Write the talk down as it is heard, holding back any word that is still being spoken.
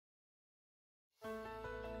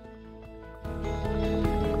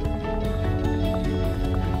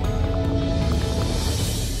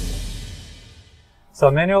So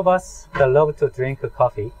many of us love to drink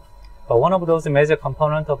coffee, but one of those major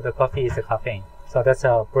components of the coffee is the caffeine. So that's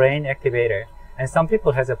a brain activator, and some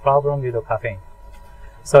people has a problem with the caffeine.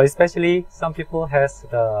 So especially some people has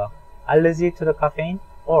the allergy to the caffeine,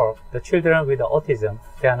 or the children with the autism,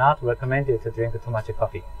 they are not recommended to drink too much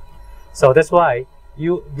coffee. So that's why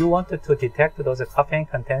you wanted to detect those caffeine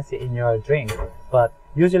contents in your drink, but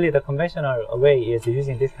usually the conventional way is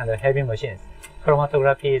using this kind of heavy machines.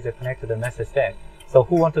 Chromatography is connected to the mass spec. So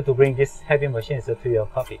who wanted to bring these heavy machines to your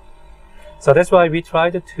coffee? So that's why we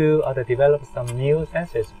tried to develop some new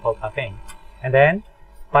sensors for caffeine. And then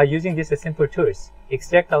by using these simple tools,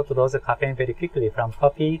 extract out those caffeine very quickly from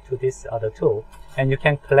coffee to this other tool, and you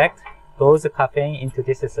can collect those caffeine into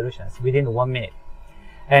these solutions within 1 minute.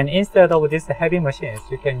 And instead of these heavy machines,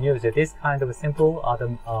 you can use this kind of simple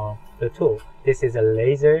the tool. This is a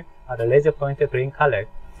laser, the laser pointer green color.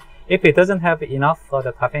 If it doesn't have enough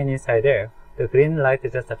the caffeine inside there, the green light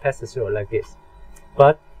just passes through like this.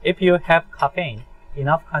 But if you have caffeine,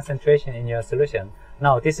 enough concentration in your solution,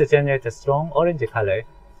 now this generates a strong orange color,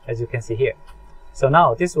 as you can see here. So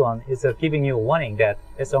now this one is giving you a warning that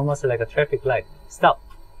it's almost like a traffic light, stop,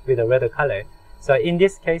 with a red color. So in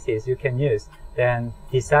these cases, you can use, then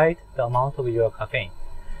decide the amount of your caffeine.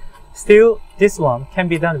 Still, this one can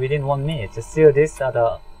be done within 1 minute. Still, these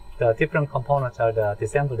are the different components are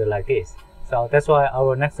assembled like this. So that's why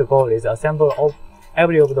our next goal is assemble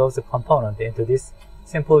every of those components into these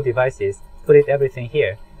simple devices, put it everything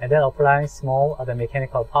here, and then apply small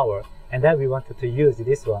mechanical power. And then we wanted to use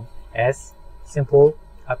this one as simple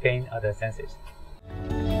caffeine sensors.